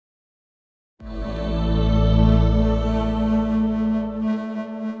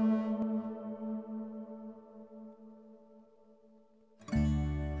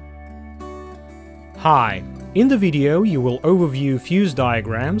Hi! In the video you will overview fuse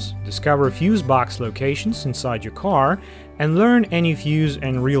diagrams, discover fuse box locations inside your car, and learn any fuse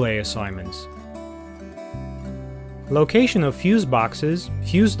and relay assignments. Location of fuse boxes,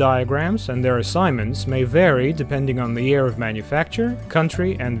 fuse diagrams, and their assignments may vary depending on the year of manufacture,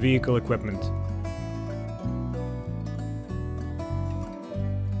 country, and vehicle equipment.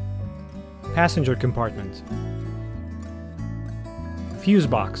 Passenger compartment. Fuse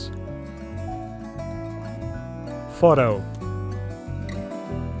box. Photo.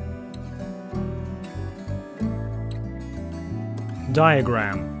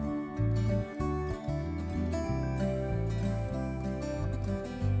 Diagram.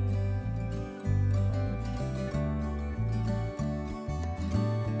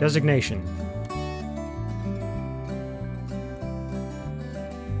 Designation.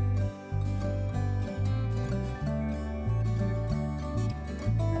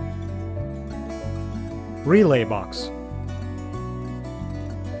 Relay box.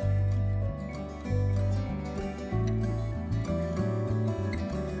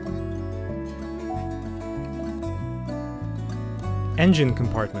 Engine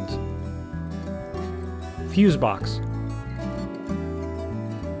compartment. Fuse box.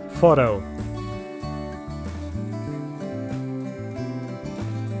 Photo.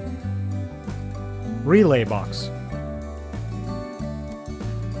 Relay box.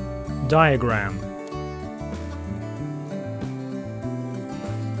 Diagram.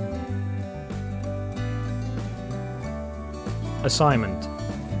 Assignment.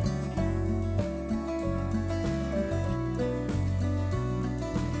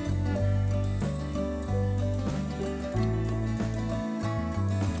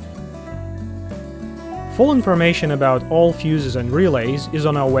 Full information about all fuses and relays is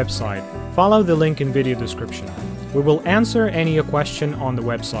on our website. Follow the link in video description. We will answer any question on the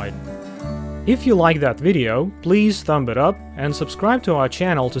website. If you like that video, please thumb it up and subscribe to our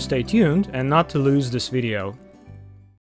channel to stay tuned and not to lose this video.